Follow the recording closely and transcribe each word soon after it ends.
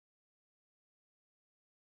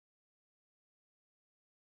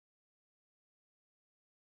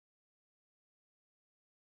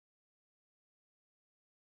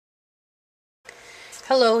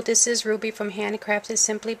Hello, this is Ruby from Handcrafted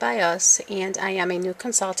Simply by Us, and I am a new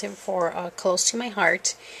consultant for Close to My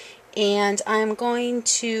Heart. And I'm going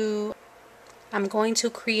to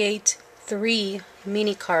create 3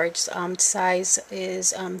 mini cards. Size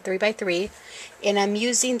is 3 by 3, and I'm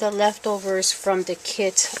using the leftovers from the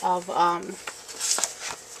kit of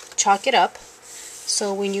Chalk It Up.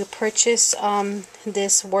 So when you purchase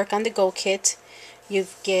this Work on the Go kit, you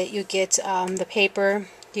get the paper,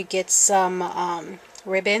 you get some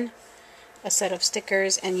ribbon, a set of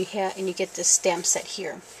stickers, and you get the stamp set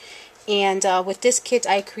here. And with this kit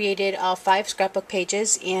I created 5 scrapbook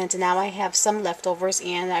pages, and now I have some leftovers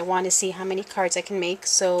and I want to see how many cards I can make.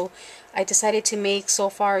 So I decided to make so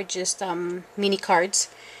far just mini cards,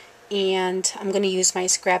 and I'm going to use my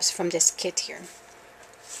scraps from this kit here.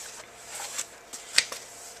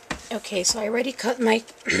 Okay, so I already cut my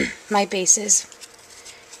my bases,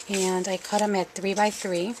 and I cut them at 3 by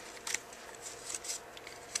 3.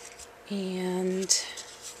 And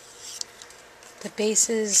the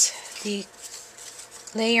bases, the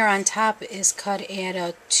layer on top is cut at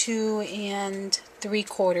a 2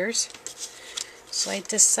 3/4. So I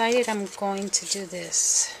decided I'm going to do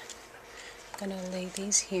this. I'm going to lay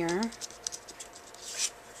these here.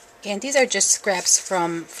 And these are just scraps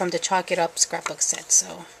from the Chalk It Up scrapbook set,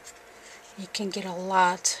 so you can get a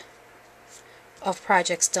lot of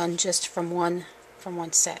projects done just from one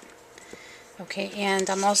set. Okay, and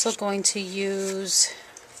I'm also going to use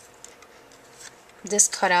this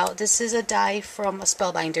cutout. This is a die from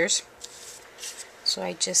Spellbinders. So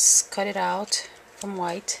I just cut it out from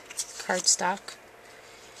white cardstock.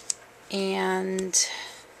 And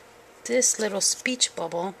this little speech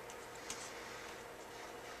bubble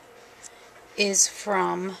is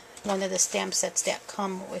from one of the stamp sets that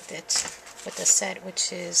come with it, with the set,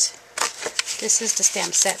 which is, this is the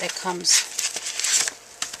stamp set that comes.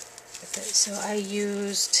 So I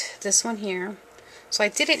used this one here. So I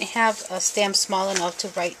didn't have a stamp small enough to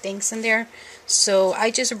write thanks in there, so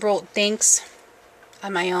I just wrote thanks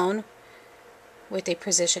on my own with a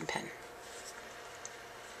precision pen.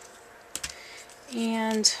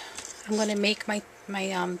 And I'm going to make my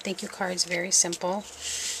thank you cards very simple.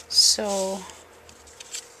 So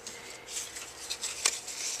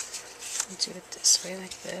I'll do it this way,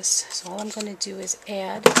 like this. So all I'm going to do is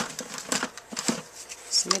add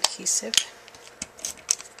some adhesive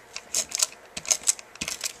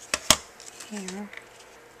here,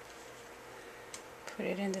 put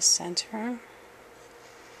it in the center,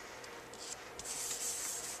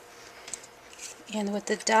 and with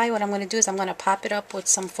the die what I'm going to do is I'm going to pop it up with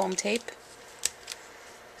some foam tape.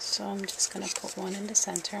 So I'm just going to put one in the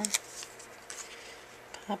center,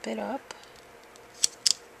 pop it up,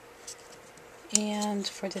 and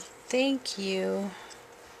for the thank you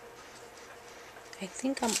I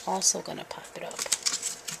think I'm also going to pop it up.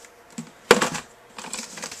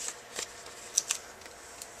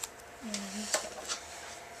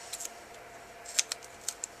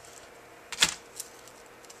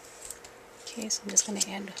 Okay, so I'm just going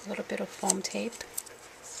to add a little bit of foam tape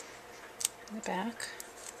in the back.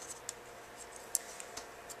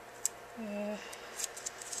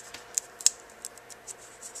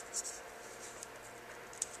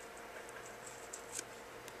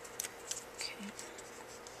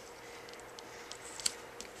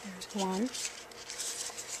 There's one.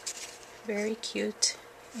 Very cute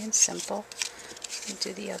and simple. Let me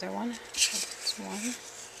do the other one. There's one.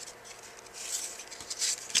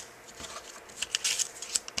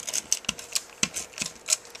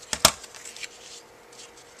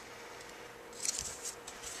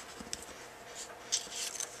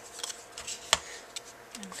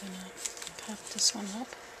 I'm going to pop this one up.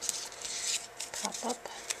 Pop up.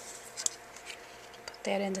 Put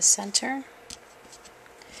that in the center.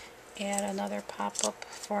 Add another pop-up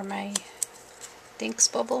for my thanks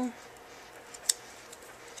bubble,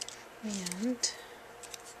 and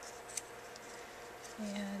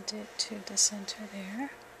add it to the center there,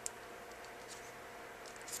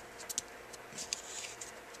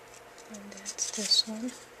 and that's this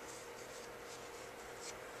one.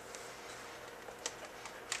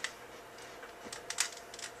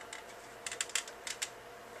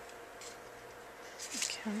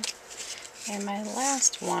 Okay. And my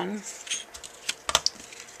last one, let's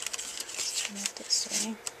turn it this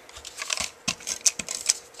way,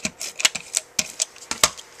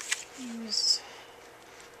 is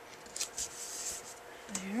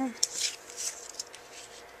there.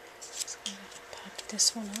 Just going to pop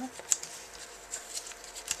this one up.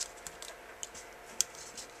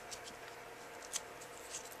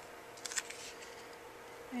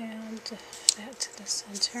 And that to the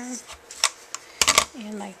center.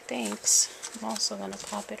 And my thanks, I'm also going to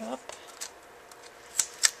pop it up.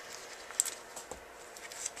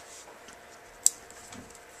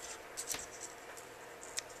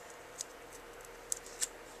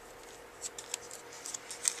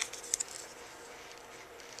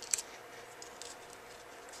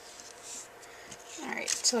 Alright,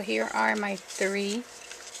 so here are my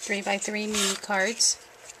 3x3 mini cards.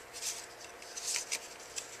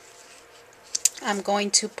 I'm going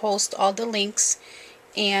to post all the links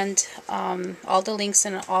and all the links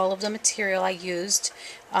and all of the material I used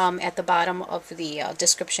at the bottom of the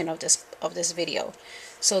description of this video.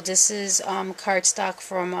 So this is cardstock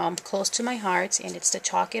from Close to My Heart, and it's the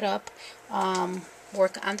Chalk It Up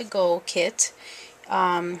Work on the Go kit.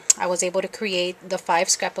 I was able to create the 5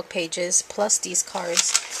 scrapbook pages plus these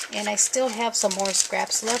cards, and I still have some more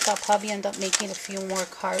scraps left. I'll probably end up making a few more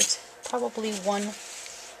cards, probably one.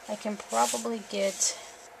 I can probably get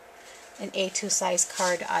an A2 size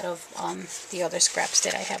card out of the other scraps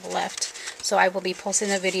that I have left. So I will be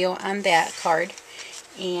posting a video on that card,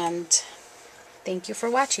 and thank you for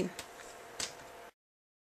watching.